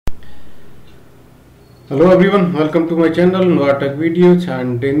Hello everyone, welcome to my channel NUAA-TECH videos,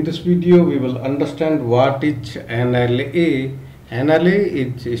 and in this video we will understand what is NLA.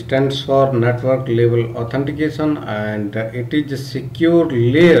 NLA stands for Network Level Authentication, and it is a secure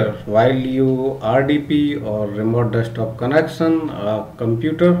layer while you RDP or remote desktop connection a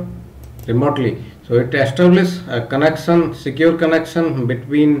computer remotely. So it establishes a connection, secure connection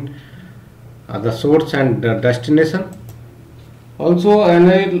between the source and the destination. Also,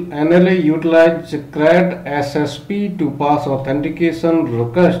 NLA utilizes CRAD SSP to pass authentication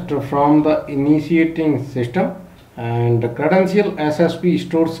request from the initiating system, and the credential SSP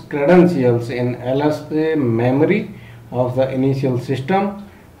stores credentials in LSA memory of the initial system,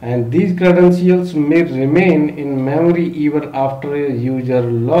 and these credentials may remain in memory even after a user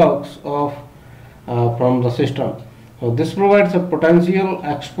logs off from the system. So this provides a potential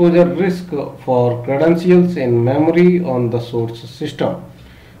exposure risk for credentials in memory on the source system.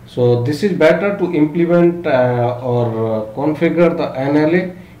 So this is better to implement or configure the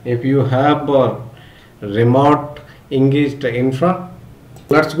NLA if you have a remote engaged infra.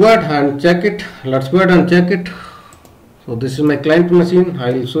 Let's go ahead and check it. So this is my client machine.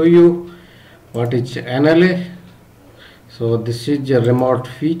 I will show you what is NLA. So this is a remote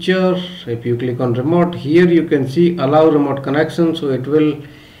feature. If you click on remote, here you can see allow remote connection. So it will,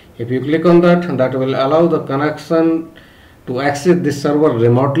 if you click on that will allow the connection to access this server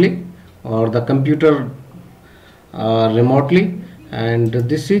remotely or the computer remotely. And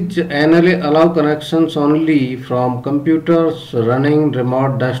this is NLA allow connections only from computers running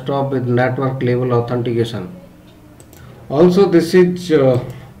remote desktop with network level authentication. Also this is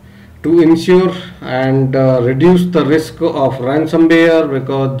to ensure and reduce the risk of ransomware,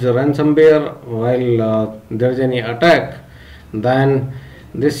 because ransomware, while there is any attack, then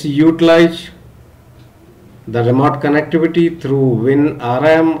this utilize the remote connectivity through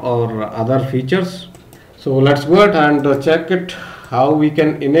WinRM or other features. So let's go ahead and check it how we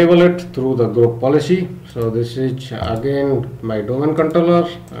can enable it through the group policy. So this is again my domain controller,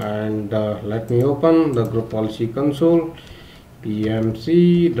 and let me open the group policy console,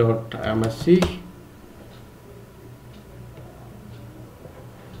 pmc.msc.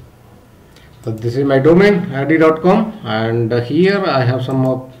 So this is my domain id.com, and here I have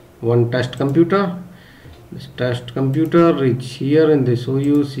one test computer. This test computer is here in this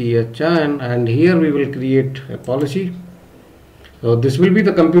OUCHN, and here we will create a policy. So this will be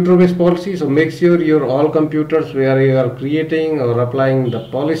the computer based policy. So make sure your all computers where you are creating or applying the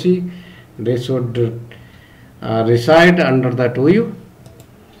policy, they should reside under that OU.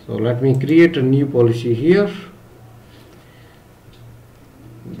 So let me create a new policy here.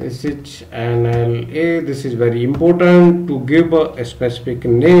 This is NLA. This is very important to give a specific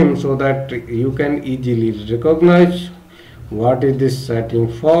name so that you can easily recognize what is this setting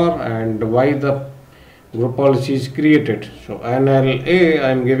for and why the group policy is created. So NLA, I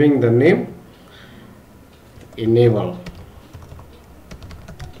am giving the name enable.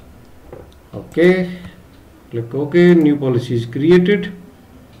 Okay. Click OK, new policy is created.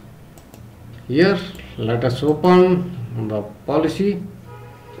 Here let us open the policy,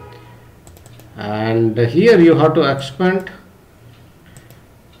 and here you have to expand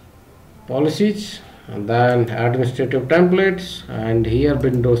policies and then administrative templates, and here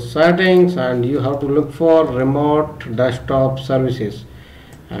Windows settings, and you have to look for remote desktop services,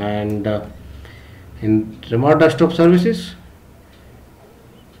 and in remote desktop services,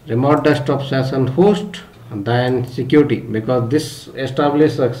 remote desktop session host, and then security, because this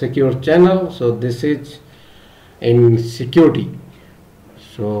establishes a secure channel. So this is in security.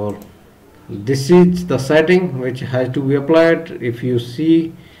 So this is the setting which has to be applied. If you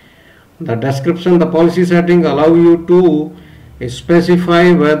see the description, the policy setting allow you to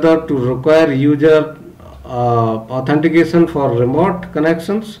specify whether to require user authentication for remote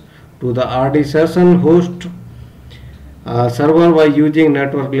connections to the RD session host server by using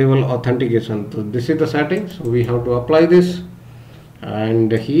network level authentication. So this is the setting. So we have to apply this,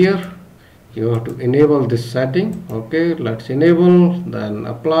 and here you have to enable this setting. Okay, let's enable, then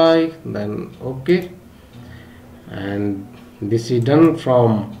apply, then OK, and this is done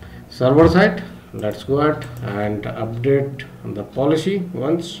from server side. Let's go ahead and update the policy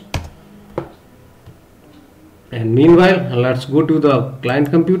once, and meanwhile let's go to the client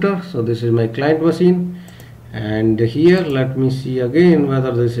computer. So this is my client machine, and here let me see again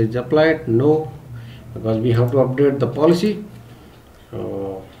whether this is applied. No, because we have to update the policy.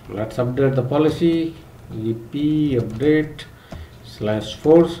 So let's update the policy, ep update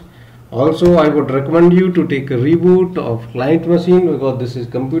 /force. Also, I would recommend you to take a reboot of client machine, because this is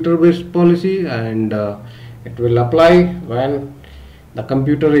computer based policy, and it will apply when the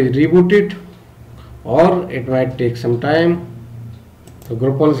computer is rebooted or it might take some time. The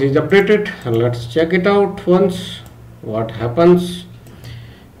group policy is updated, and let's check it out once what happens.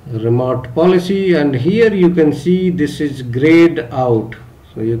 Remote policy, and here you can see this is grayed out.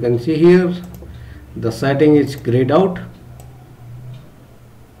 So you can see here the setting is grayed out,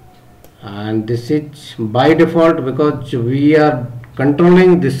 and this is by default because we are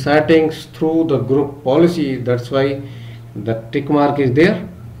controlling the settings through the group policy. That's why the tick mark is there,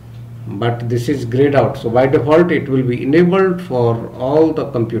 but this is grayed out. So by default it will be enabled for all the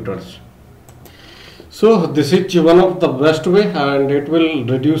computers. So this is one of the best way, and it will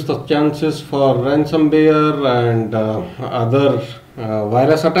reduce the chances for ransomware and other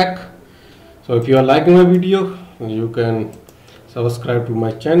virus attack. So if you are liking my video, you can subscribe to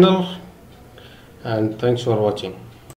my channel, and thanks for watching.